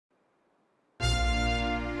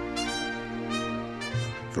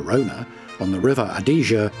Verona, on the river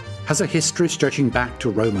Adige, has a history stretching back to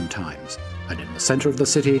Roman times, and in the centre of the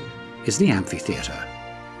city is the amphitheatre.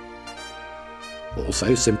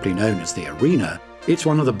 Also simply known as the Arena, it's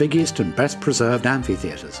one of the biggest and best preserved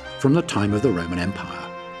amphitheatres from the time of the Roman Empire.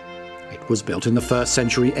 It was built in the 1st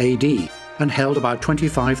century AD and held about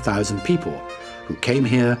 25,000 people, who came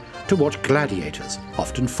here to watch gladiators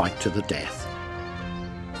often fight to the death.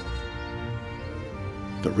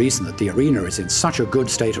 The reason that the arena is in such a good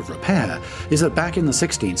state of repair is that back in the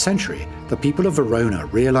 16th century, the people of Verona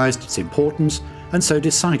realised its importance and so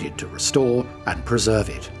decided to restore and preserve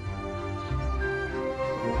it.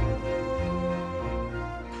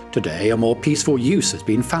 Today, a more peaceful use has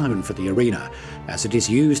been found for the arena, as it is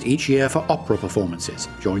used each year for opera performances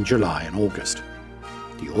during July and August.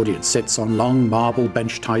 The audience sits on long marble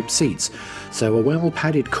bench-type seats, so a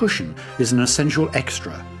well-padded cushion is an essential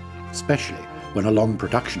extra, especially when a long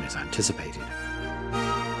production is anticipated.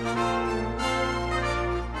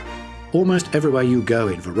 Almost everywhere you go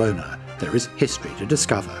in Verona, there is history to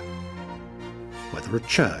discover. Whether a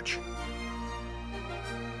church,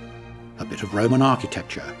 a bit of Roman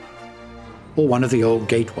architecture, or one of the old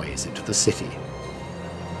gateways into the city.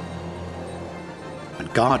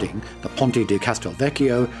 And guarding the Ponte di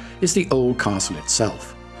Castelvecchio is the old castle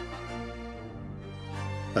itself.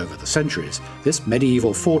 Over the centuries, this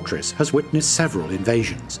medieval fortress has witnessed several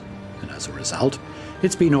invasions, and as a result,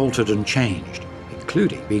 it's been altered and changed,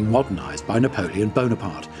 including being modernised by Napoleon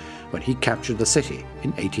Bonaparte when he captured the city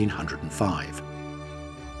in 1805.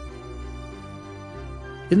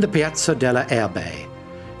 In the Piazza della Erbe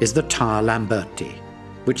is the Tower Lamberti,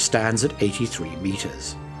 which stands at 83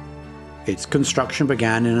 metres. Its construction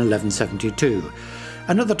began in 1172,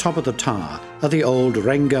 and at the top of the tower are the old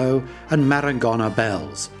Rengo and Marangona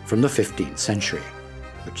bells from the 15th century,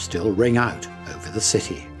 which still ring out over the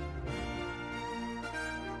city.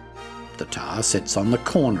 The tower sits on the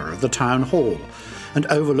corner of the town hall and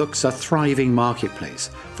overlooks a thriving marketplace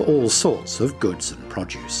for all sorts of goods and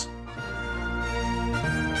produce.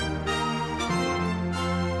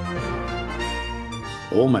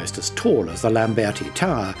 Almost as tall as the Lamberti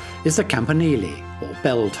Tower is the Campanile, or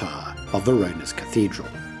bell tower, of Verona's cathedral.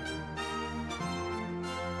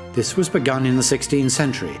 This was begun in the 16th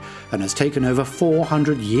century and has taken over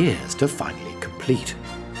 400 years to finally complete.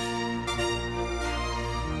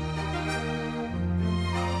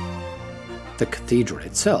 The cathedral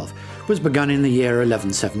itself was begun in the year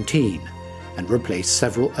 1117 and replaced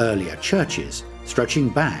several earlier churches stretching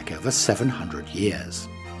back over 700 years.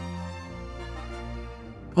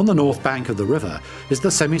 On the north bank of the river is the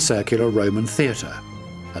semicircular Roman theatre,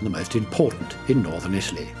 and the most important in northern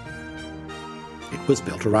Italy. It was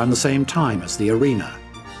built around the same time as the arena.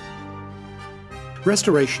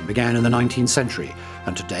 Restoration began in the 19th century,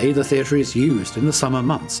 and today the theatre is used in the summer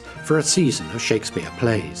months for a season of Shakespeare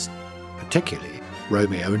plays, particularly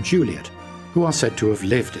Romeo and Juliet, who are said to have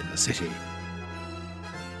lived in the city.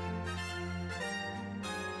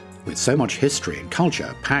 With so much history and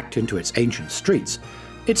culture packed into its ancient streets,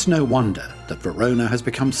 it's no wonder that Verona has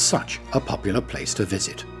become such a popular place to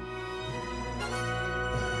visit.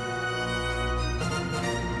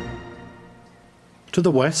 To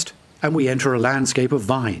the west, and we enter a landscape of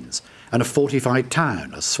vines and a fortified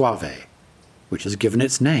town of Soave, which has given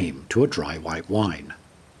its name to a dry white wine.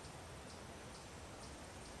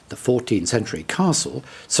 The 14th century castle,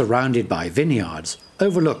 surrounded by vineyards,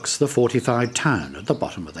 overlooks the fortified town at the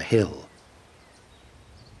bottom of the hill.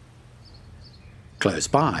 Close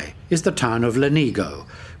by is the town of Lenigo,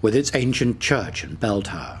 with its ancient church and bell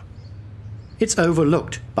tower. It's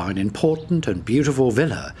overlooked by an important and beautiful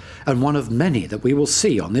villa, and one of many that we will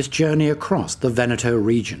see on this journey across the Veneto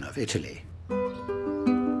region of Italy.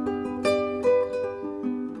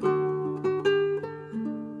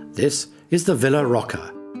 This is the Villa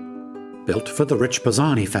Rocca, built for the rich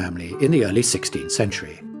Pisani family in the early 16th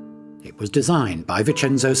century. It was designed by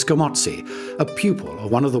Vincenzo Scamozzi, a pupil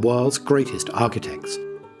of one of the world's greatest architects,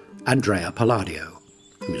 Andrea Palladio,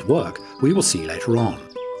 whose work we will see later on.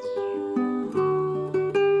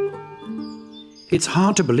 It's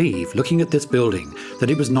hard to believe, looking at this building, that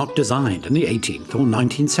it was not designed in the 18th or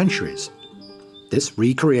 19th centuries. This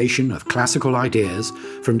recreation of classical ideas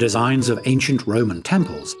from designs of ancient Roman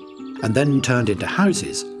temples, and then turned into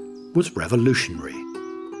houses, was revolutionary.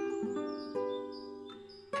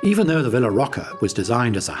 Even though the Villa Rocca was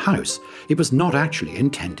designed as a house, it was not actually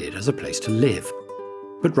intended as a place to live,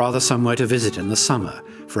 but rather somewhere to visit in the summer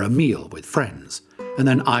for a meal with friends, and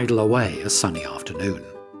then idle away a sunny afternoon.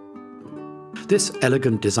 This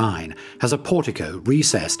elegant design has a portico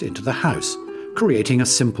recessed into the house, creating a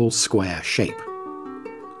simple square shape.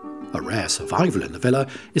 A rare survival in the villa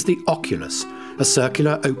is the oculus, a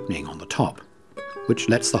circular opening on the top, which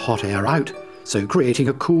lets the hot air out, so creating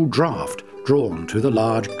a cool draft drawn through the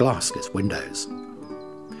large glassless windows.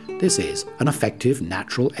 This is an effective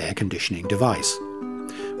natural air conditioning device.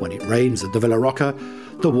 When it rains at the Villa Rocca,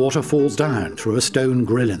 the water falls down through a stone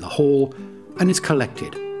grill in the hall and is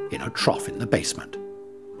collected in a trough in the basement.